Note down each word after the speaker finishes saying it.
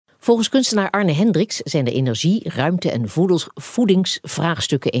Volgens kunstenaar Arne Hendriks zijn de energie-, ruimte- en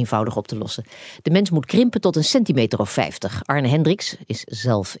voedingsvraagstukken eenvoudig op te lossen. De mens moet krimpen tot 1,50 centimeter. Arne Hendriks is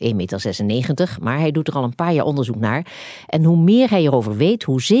zelf 1,96 meter, maar hij doet er al een paar jaar onderzoek naar. En hoe meer hij erover weet,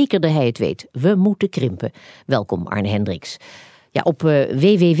 hoe zekerder hij het weet. We moeten krimpen. Welkom Arne Hendriks. Ja, op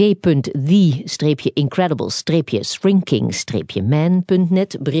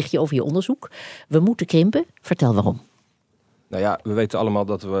www.the-incredible-shrinking-man.net bericht je over je onderzoek. We moeten krimpen. Vertel waarom. Nou ja, we weten allemaal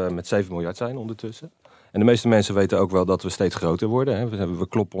dat we met 7 miljard zijn ondertussen. En de meeste mensen weten ook wel dat we steeds groter worden. Hè. We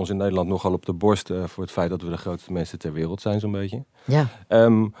kloppen ons in Nederland nogal op de borst voor het feit dat we de grootste mensen ter wereld zijn, zo'n beetje. Ja.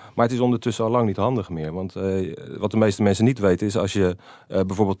 Maar het is ondertussen al lang niet handig meer. Want wat de meeste mensen niet weten is als je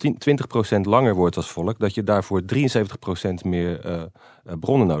bijvoorbeeld 20% langer wordt als volk, dat je daarvoor 73% meer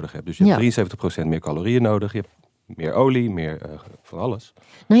bronnen nodig hebt. Dus je hebt 73% meer calorieën nodig. Je hebt meer olie, meer van alles.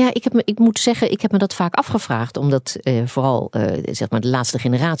 Nou ja, ik moet zeggen, ik heb me dat vaak afgevraagd. Omdat vooral zeg maar de laatste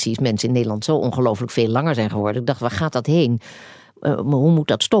generaties mensen in Nederland zo ongelooflijk veel langer zijn geworden. Ik dacht, waar gaat dat heen? Maar hoe moet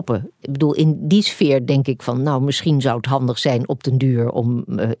dat stoppen? Ik bedoel, in die sfeer denk ik van, nou, misschien zou het handig zijn op den duur om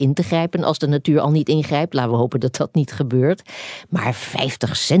in te grijpen. Als de natuur al niet ingrijpt, laten we hopen dat dat niet gebeurt. Maar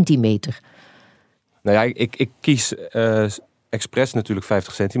 50 centimeter. Nou ja, ik kies expres natuurlijk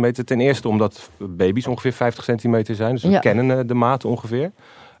 50 centimeter. Ten eerste omdat baby's ongeveer 50 centimeter zijn. Dus we kennen de maat ongeveer.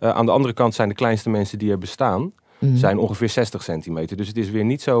 Aan de andere kant zijn de kleinste mensen die er bestaan, zijn ongeveer 60 centimeter. Dus het is weer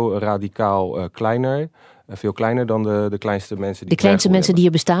niet zo radicaal kleiner. Veel kleiner dan de kleinste mensen die de kleinste mensen die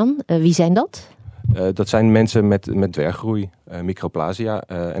er bestaan, wie zijn dat? Dat zijn mensen met dwerggroei, microplasia.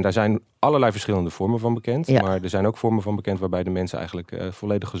 En daar zijn allerlei verschillende vormen van bekend. Ja. Maar er zijn ook vormen van bekend waarbij de mensen eigenlijk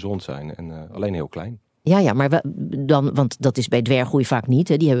volledig gezond zijn. En alleen heel klein. Ja, maar want dat is bij dwerggroei vaak niet.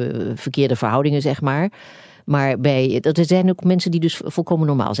 Hè. Die hebben verkeerde verhoudingen, zeg maar. Maar er zijn ook mensen die dus volkomen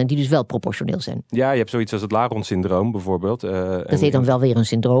normaal zijn. Die dus wel proportioneel zijn. Ja, je hebt zoiets als het Laron-syndroom bijvoorbeeld. Dat heet dan wel weer een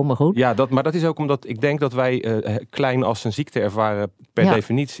syndroom, maar goed. Ja, maar dat is ook omdat ik denk dat wij klein als een ziekte ervaren per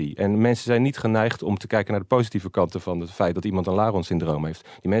definitie. En mensen zijn niet geneigd om te kijken naar de positieve kanten van het feit dat iemand een Laron-syndroom heeft.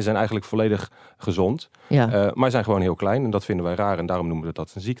 Die mensen zijn eigenlijk volledig gezond. Ja. Maar zijn gewoon heel klein. En dat vinden wij raar. En daarom noemen we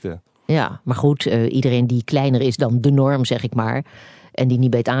dat een ziekte. Ja, maar goed, iedereen die kleiner is dan de norm, zeg ik maar, en die niet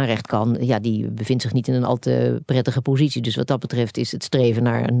bij het aanrecht kan, ja, die bevindt zich niet in een al te prettige positie. Dus wat dat betreft is het streven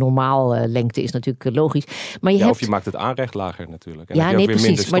naar een normaal lengte is natuurlijk logisch. Maar of je maakt het aanrecht lager natuurlijk. En ja, nee,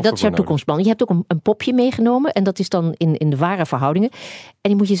 precies. Maar dat is jouw toekomstplan. Je hebt ook een popje meegenomen en dat is dan in de ware verhoudingen. En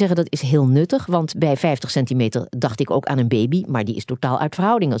die moet je zeggen, dat is heel nuttig, want bij 50 centimeter dacht ik ook aan een baby, maar die is totaal uit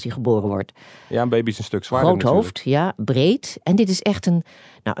verhouding als hij geboren wordt. Ja, een baby is een stuk zwaarder Groot natuurlijk. hoofd, ja, breed. En dit is echt een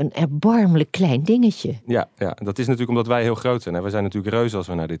erbarmelijk klein dingetje. Ja, dat is natuurlijk omdat wij heel groot zijn. We zijn natuurlijk reuzen als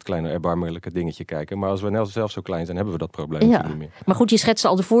we naar dit kleine erbarmelijke dingetje kijken. Maar als we zelf zo klein zijn, hebben we dat probleem natuurlijk niet meer. Maar goed, je schetst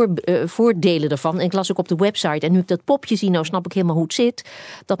al de voordelen ervan. En ik las ook op de website. En nu ik dat popje zie, nou snap ik helemaal hoe het zit.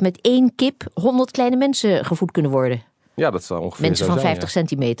 Dat met 1 kip 100 kleine mensen gevoed kunnen worden. Ja, dat zou ongeveer mensen zo van zijn, 50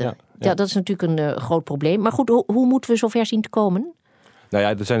 centimeter. Ja, dat is natuurlijk een groot probleem. Maar goed, hoe moeten we zover zien te komen? Nou ja,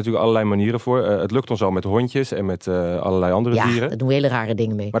 er zijn natuurlijk allerlei manieren voor. Het lukt ons al met hondjes en met allerlei andere dieren. Ja, daar doen we hele rare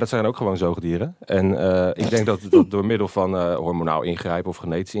dingen mee. Maar dat zijn ook gewoon zoogdieren. En ik denk dat door middel van hormonaal ingrijpen of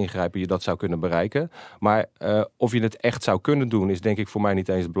genetisch ingrijpen je dat zou kunnen bereiken. Maar of je het echt zou kunnen doen is denk ik voor mij niet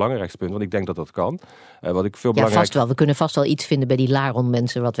eens het belangrijkste punt. Want ik denk dat dat kan. Wat ik veel belangrijk... vast wel. We kunnen vast wel iets vinden bij die Laron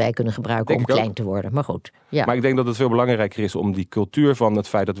mensen wat wij kunnen gebruiken om klein te worden. Maar goed. Ja. Maar ik denk dat het veel belangrijker is om die cultuur van het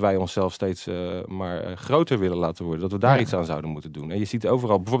feit dat wij onszelf steeds maar groter willen laten worden. Dat we daar iets aan zouden moeten doen. En je ziet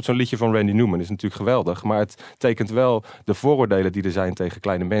overal, bijvoorbeeld zo'n liedje van Randy Newman is natuurlijk geweldig. Maar het tekent wel de vooroordelen die er zijn tegen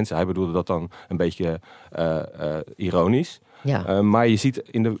kleine mensen. Hij bedoelde dat dan een beetje ironisch. Ja. Maar je ziet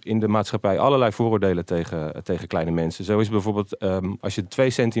in de maatschappij allerlei vooroordelen tegen kleine mensen. Zo is bijvoorbeeld, als je 2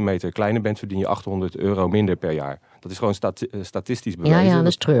 centimeter kleiner bent, verdien je €800 minder per jaar. Dat is gewoon statistisch bewezen. Ja, dat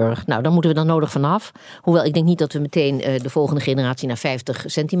is treurig. Nou, dan moeten we dan nodig vanaf. Hoewel, ik denk niet dat we meteen de volgende generatie naar 50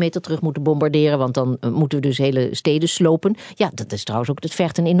 centimeter terug moeten bombarderen. Want dan moeten we dus hele steden slopen. Ja, dat is trouwens ook, dat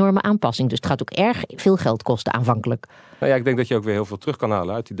vergt een enorme aanpassing. Dus het gaat ook erg veel geld kosten aanvankelijk. Nou ja, ik denk dat je ook weer heel veel terug kan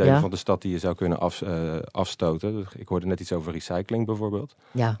halen uit die delen van de stad die je zou kunnen afstoten. Ik hoorde net iets over recycling bijvoorbeeld.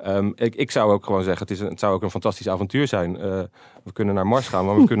 Ja. Ik zou ook gewoon zeggen, het zou ook een fantastisch avontuur zijn. We kunnen naar Mars gaan,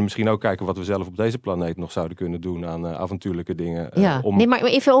 maar we kunnen misschien ook kijken wat we zelf op deze planeet nog zouden kunnen doen aan avontuurlijke dingen. Nee, maar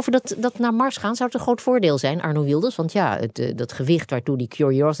even over dat naar Mars gaan. Zou het een groot voordeel zijn, Arno Wilders? Want ja, dat gewicht waartoe die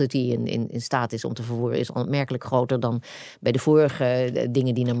Curiosity in staat is om te vervoeren is aanmerkelijk groter dan bij de vorige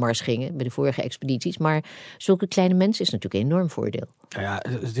dingen die naar Mars gingen, bij de vorige expedities. Maar zulke kleine mensen is natuurlijk een enorm voordeel. Ja,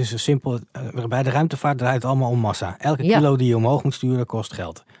 het is zo simpel. Bij de ruimtevaart draait het allemaal om massa. Elke kilo die je omhoog moet sturen kost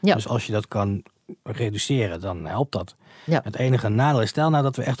geld. Ja. Dus als je dat kan reduceren, dan helpt dat. Ja. Het enige nadeel is, stel nou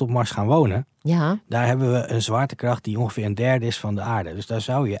dat we echt op Mars gaan wonen. Ja. Daar hebben we een zwaartekracht die ongeveer 1/3 is van de aarde. Dus daar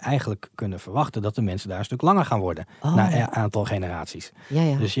zou je eigenlijk kunnen verwachten dat de mensen daar een stuk langer gaan worden. Na een aantal generaties.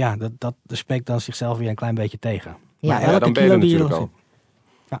 Ja. Dus dat spreekt dan zichzelf weer een klein beetje tegen. Ja, Maar elke dan ben je kilo er die natuurlijk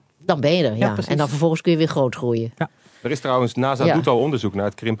al. Dan ben je er, ja. precies. En dan vervolgens kun je weer groot groeien. Ja. Er is trouwens, NASA doet al onderzoek naar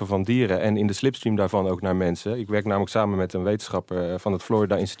het krimpen van dieren en in de slipstream daarvan ook naar mensen. Ik werk namelijk samen met een wetenschapper van het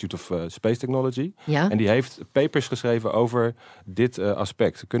Florida Institute of Space Technology. Ja. En die heeft papers geschreven over dit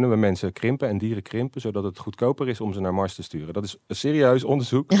aspect. Kunnen we mensen krimpen en dieren krimpen, zodat het goedkoper is om ze naar Mars te sturen? Dat is een serieus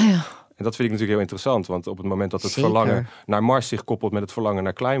onderzoek. Ja. En dat vind ik natuurlijk heel interessant, want op het moment dat het Zeker. verlangen naar Mars zich koppelt met het verlangen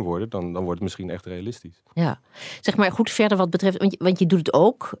naar klein worden, dan wordt het misschien echt realistisch. Ja, zeg maar goed verder wat betreft, want je doet het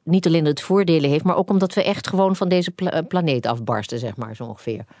ook, niet alleen dat het voordelen heeft, maar ook omdat we echt gewoon van deze planeet afbarsten, zeg maar, zo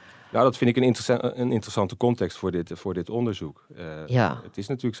ongeveer. Nou, dat vind ik een interessante context voor dit onderzoek. Het is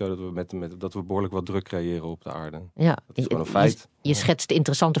natuurlijk zo dat we, dat we behoorlijk wat druk creëren op de aarde. Ja, dat is gewoon een feit. Je schetst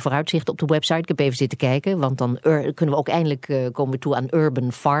interessante vooruitzichten op de website. Ik heb even zitten kijken, want dan kunnen we ook eindelijk komen toe aan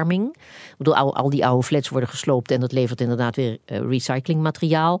urban farming. Ik bedoel, al die oude flats worden gesloopt en dat levert inderdaad weer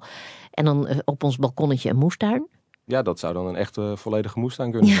recyclingmateriaal. En dan op ons balkonnetje een moestuin. Ja, dat zou dan een echte volledige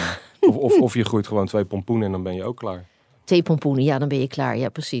moestuin kunnen zijn. Of je groeit gewoon 2 pompoenen en dan ben je ook klaar. 2 pompoenen, ja, dan ben je klaar. Ja,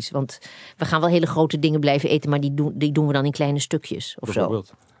 precies. Want we gaan wel hele grote dingen blijven eten, maar die doen we dan in kleine stukjes of zo.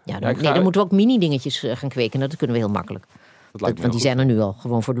 Ja, dan moeten we ook mini-dingetjes gaan kweken. Dat kunnen we heel makkelijk. Want die zijn er nu al,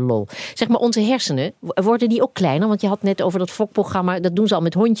 gewoon voor de lol. Zeg maar, onze hersenen, worden die ook kleiner? Want je had net over dat fokprogramma, dat doen ze al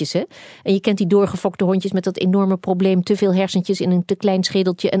met hondjes, hè? En je kent die doorgefokte hondjes met dat enorme probleem, te veel hersentjes in een te klein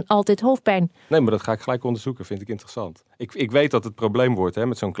schedeltje en altijd hoofdpijn. Nee, maar dat ga ik gelijk onderzoeken, vind ik interessant. Ik weet dat het probleem wordt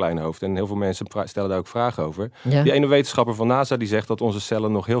met zo'n klein hoofd. En heel veel mensen stellen daar ook vragen over. Ja. Die ene wetenschapper van NASA die zegt dat onze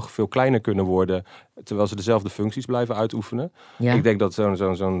cellen nog heel veel kleiner kunnen worden, terwijl ze dezelfde functies blijven uitoefenen. Ja. Ik denk dat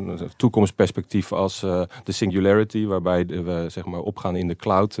zo'n toekomstperspectief als de singularity, waarbij we zeg maar opgaan in de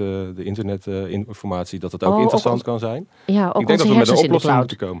cloud, de internetinformatie, dat het ook interessant kan zijn. Ja, ook ik denk dat we met een oplossing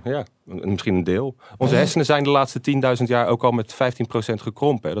moeten komen. Ja, misschien een deel. Onze hersenen zijn de laatste 10.000 jaar ook al met 15%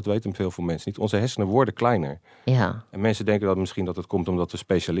 gekrompen. Hè? Dat weten veel mensen niet. Onze hersenen worden kleiner. Ja. En mensen denken dat misschien dat het komt omdat we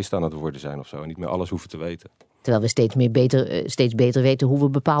specialisten aan het worden zijn of zo. En niet meer alles hoeven te weten. Terwijl we steeds beter weten hoe we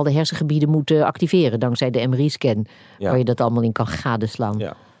bepaalde hersengebieden moeten activeren. Dankzij de MRI-scan. Ja. Waar je dat allemaal in kan gadeslaan.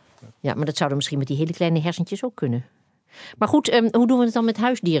 Ja, maar dat zou dan misschien met die hele kleine hersentjes ook kunnen. Maar goed, hoe doen we het dan met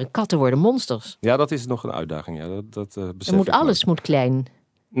huisdieren? Katten worden monsters. Ja, dat is nog een uitdaging. Ja, alles moet klein.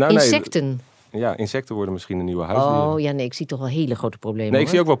 Insecten. Nee, ja, insecten worden misschien een nieuwe huisdieren. Oh ja, nee, ik zie toch wel hele grote problemen. Nee, ik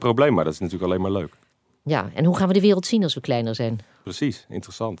zie ook wel problemen, maar dat is natuurlijk alleen maar leuk. Ja, en hoe gaan we de wereld zien als we kleiner zijn? Precies,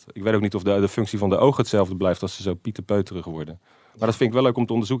 interessant. Ik weet ook niet of de functie van de ogen hetzelfde blijft als ze zo pieterpeuterig worden. Maar dat vind ik wel leuk om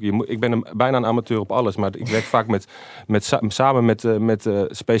te onderzoeken. Ik ben bijna een amateur op alles, maar ik werk vaak samen met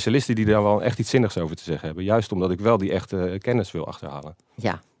specialisten die daar wel echt iets zinnigs over te zeggen hebben. Juist omdat ik wel die echte kennis wil achterhalen.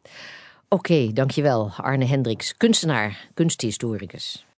 Ja, oké, dankjewel Arne Hendriks, kunstenaar, kunsthistoricus.